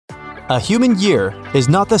A human year is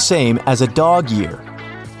not the same as a dog year.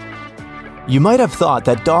 You might have thought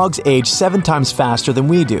that dogs age 7 times faster than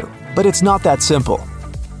we do, but it's not that simple.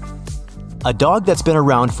 A dog that's been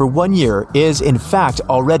around for 1 year is, in fact,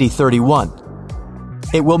 already 31.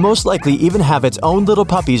 It will most likely even have its own little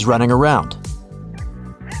puppies running around.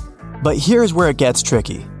 But here's where it gets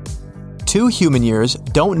tricky. 2 human years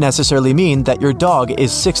don't necessarily mean that your dog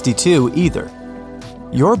is 62 either.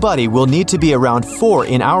 Your buddy will need to be around 4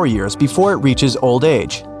 in our years before it reaches old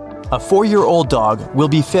age. A 4-year-old dog will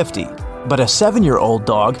be 50, but a 7-year-old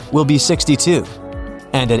dog will be 62,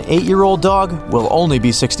 and an 8-year-old dog will only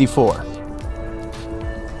be 64.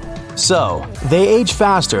 So, they age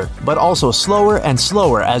faster, but also slower and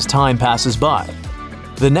slower as time passes by.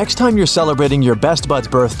 The next time you're celebrating your best bud's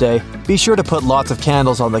birthday, be sure to put lots of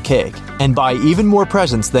candles on the cake and buy even more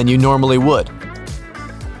presents than you normally would.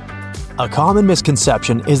 A common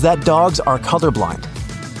misconception is that dogs are colorblind.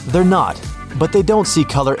 They're not, but they don't see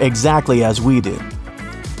color exactly as we do.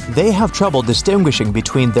 They have trouble distinguishing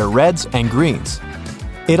between their reds and greens.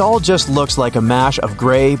 It all just looks like a mash of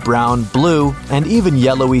gray, brown, blue, and even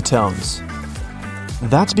yellowy tones.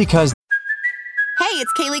 That's because... Hey,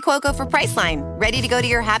 it's Kaylee Cuoco for Priceline. Ready to go to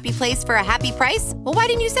your happy place for a happy price? Well, why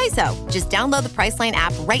didn't you say so? Just download the Priceline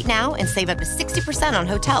app right now and save up to 60% on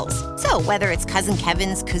hotels. So whether it's Cousin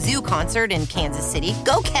Kevin's Kazoo Concert in Kansas City,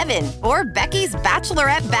 go Kevin, or Becky's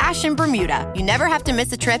Bachelorette Bash in Bermuda, you never have to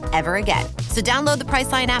miss a trip ever again. So download the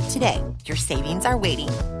Priceline app today. Your savings are waiting.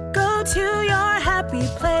 Go to your happy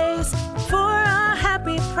place for a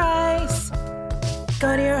happy price.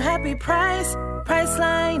 Go to your happy price,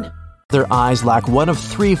 Priceline. Their eyes lack one of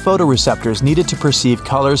 3 photoreceptors needed to perceive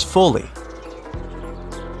colors fully.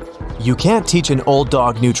 You can't teach an old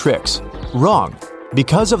dog new tricks. Wrong.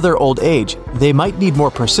 Because of their old age, they might need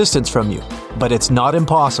more persistence from you, but it's not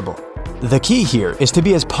impossible. The key here is to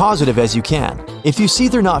be as positive as you can. If you see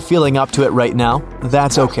they're not feeling up to it right now,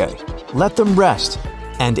 that's okay. Let them rest.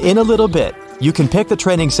 And in a little bit, you can pick the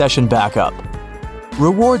training session back up.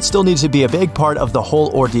 Reward still needs to be a big part of the whole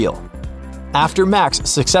ordeal. After Max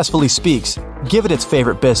successfully speaks, give it its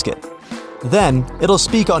favorite biscuit. Then, it'll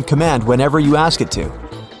speak on command whenever you ask it to.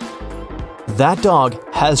 That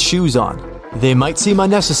dog has shoes on. They might seem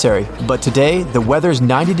unnecessary, but today the weather's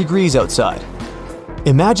 90 degrees outside.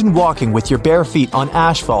 Imagine walking with your bare feet on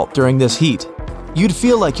asphalt during this heat. You'd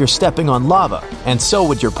feel like you're stepping on lava, and so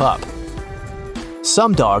would your pup.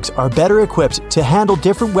 Some dogs are better equipped to handle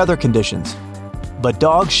different weather conditions, but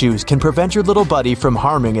dog shoes can prevent your little buddy from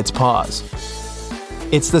harming its paws.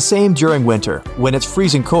 It's the same during winter. When it's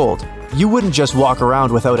freezing cold, you wouldn't just walk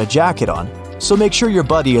around without a jacket on, so make sure your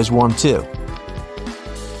buddy is warm too.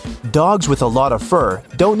 Dogs with a lot of fur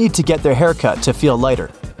don't need to get their hair cut to feel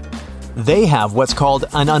lighter. They have what's called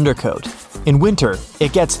an undercoat. In winter,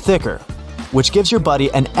 it gets thicker, which gives your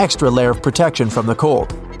buddy an extra layer of protection from the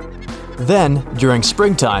cold. Then, during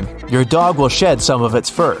springtime, your dog will shed some of its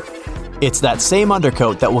fur. It's that same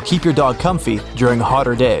undercoat that will keep your dog comfy during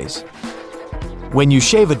hotter days. When you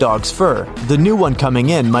shave a dog's fur, the new one coming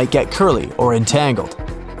in might get curly or entangled.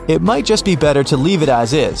 It might just be better to leave it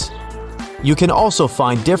as is. You can also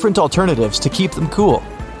find different alternatives to keep them cool.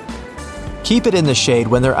 Keep it in the shade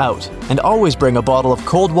when they're out, and always bring a bottle of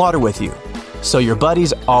cold water with you, so your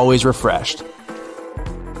buddy's always refreshed.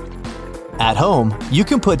 At home, you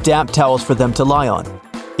can put damp towels for them to lie on.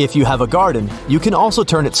 If you have a garden, you can also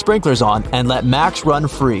turn its sprinklers on and let Max run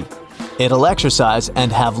free. It'll exercise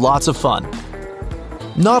and have lots of fun.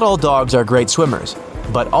 Not all dogs are great swimmers,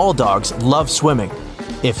 but all dogs love swimming.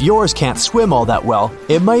 If yours can't swim all that well,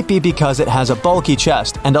 it might be because it has a bulky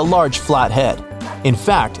chest and a large flat head. In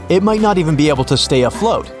fact, it might not even be able to stay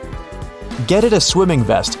afloat. Get it a swimming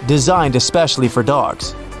vest designed especially for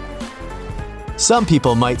dogs. Some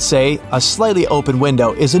people might say a slightly open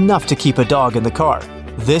window is enough to keep a dog in the car.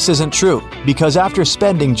 This isn't true, because after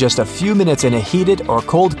spending just a few minutes in a heated or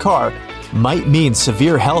cold car might mean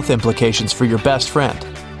severe health implications for your best friend.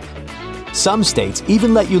 Some states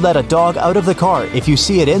even let you let a dog out of the car if you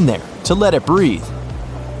see it in there, to let it breathe.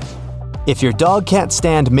 If your dog can't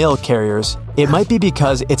stand mail carriers, it might be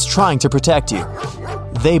because it's trying to protect you.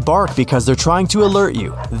 They bark because they're trying to alert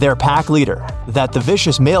you, their pack leader, that the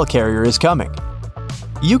vicious mail carrier is coming.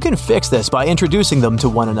 You can fix this by introducing them to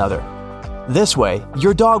one another. This way,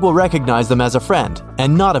 your dog will recognize them as a friend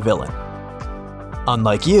and not a villain.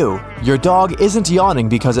 Unlike you, your dog isn't yawning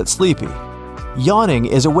because it's sleepy. Yawning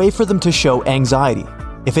is a way for them to show anxiety.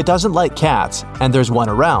 If it doesn't like cats and there's one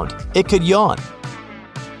around, it could yawn.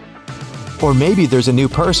 Or maybe there's a new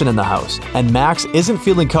person in the house and Max isn't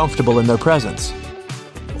feeling comfortable in their presence.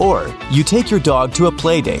 Or you take your dog to a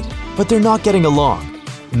play date, but they're not getting along.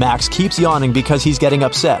 Max keeps yawning because he's getting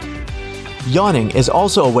upset. Yawning is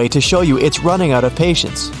also a way to show you it's running out of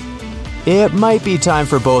patience. It might be time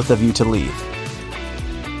for both of you to leave.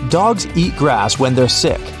 Dogs eat grass when they're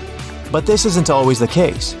sick, but this isn't always the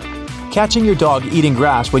case. Catching your dog eating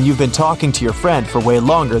grass when you've been talking to your friend for way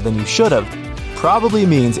longer than you should have probably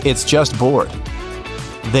means it's just bored.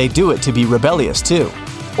 They do it to be rebellious too,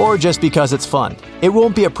 or just because it's fun. It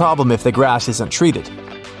won't be a problem if the grass isn't treated.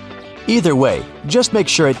 Either way, just make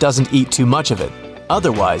sure it doesn't eat too much of it.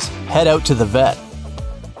 Otherwise, head out to the vet.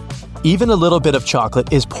 Even a little bit of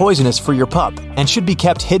chocolate is poisonous for your pup and should be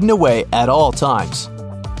kept hidden away at all times.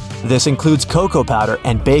 This includes cocoa powder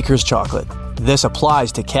and baker's chocolate. This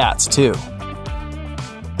applies to cats too.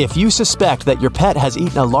 If you suspect that your pet has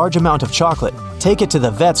eaten a large amount of chocolate, take it to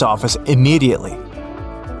the vet's office immediately.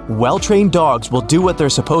 Well-trained dogs will do what they're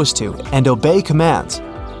supposed to and obey commands,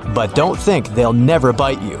 but don't think they'll never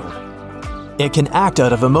bite you. It can act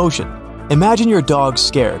out of emotion. Imagine your dog's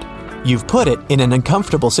scared. You've put it in an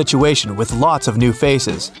uncomfortable situation with lots of new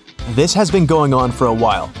faces. This has been going on for a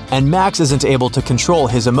while, and Max isn't able to control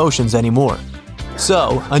his emotions anymore.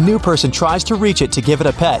 So, a new person tries to reach it to give it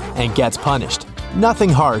a pet and gets punished. Nothing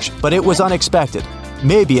harsh, but it was unexpected.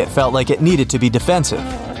 Maybe it felt like it needed to be defensive.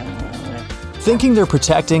 Thinking they're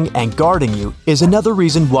protecting and guarding you is another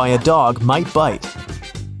reason why a dog might bite.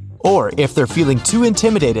 Or if they're feeling too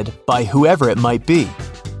intimidated by whoever it might be.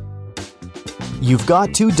 You've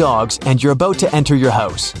got two dogs and you're about to enter your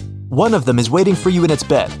house. One of them is waiting for you in its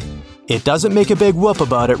bed. It doesn't make a big whoop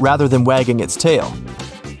about it rather than wagging its tail.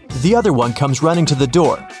 The other one comes running to the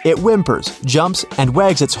door. It whimpers, jumps, and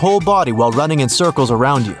wags its whole body while running in circles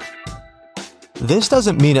around you. This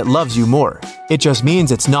doesn't mean it loves you more. It just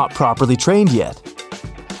means it's not properly trained yet.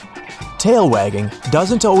 Tail wagging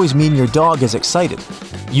doesn't always mean your dog is excited.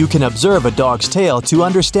 You can observe a dog's tail to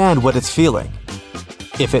understand what it's feeling.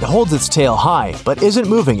 If it holds its tail high but isn't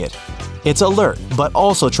moving it, it's alert but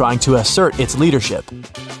also trying to assert its leadership.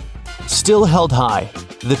 Still held high,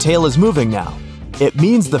 the tail is moving now. It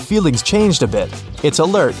means the feeling's changed a bit. It's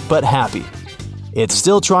alert but happy. It's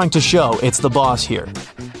still trying to show it's the boss here.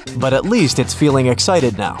 But at least it's feeling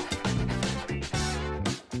excited now.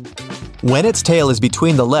 When its tail is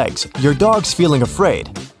between the legs, your dog's feeling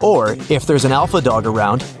afraid. Or, if there's an alpha dog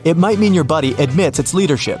around, it might mean your buddy admits its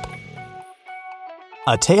leadership.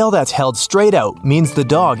 A tail that's held straight out means the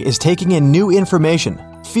dog is taking in new information,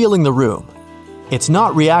 feeling the room. It's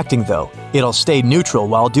not reacting though, it'll stay neutral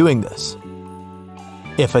while doing this.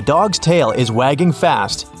 If a dog's tail is wagging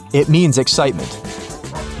fast, it means excitement.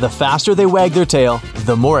 The faster they wag their tail,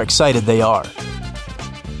 the more excited they are.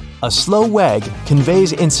 A slow wag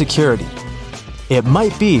conveys insecurity. It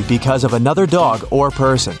might be because of another dog or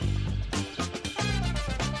person.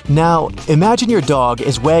 Now, imagine your dog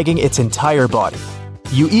is wagging its entire body.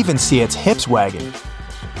 You even see its hips wagging.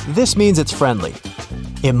 This means it's friendly.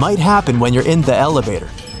 It might happen when you're in the elevator,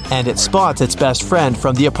 and it spots its best friend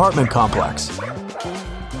from the apartment complex.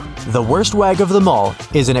 The worst wag of them all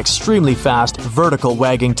is an extremely fast, vertical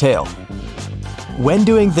wagging tail. When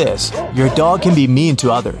doing this, your dog can be mean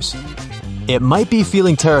to others. It might be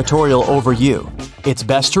feeling territorial over you. It's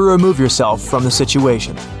best to remove yourself from the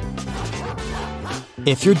situation.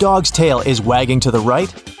 If your dog's tail is wagging to the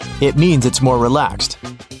right, it means it's more relaxed.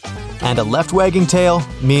 And a left wagging tail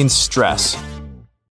means stress.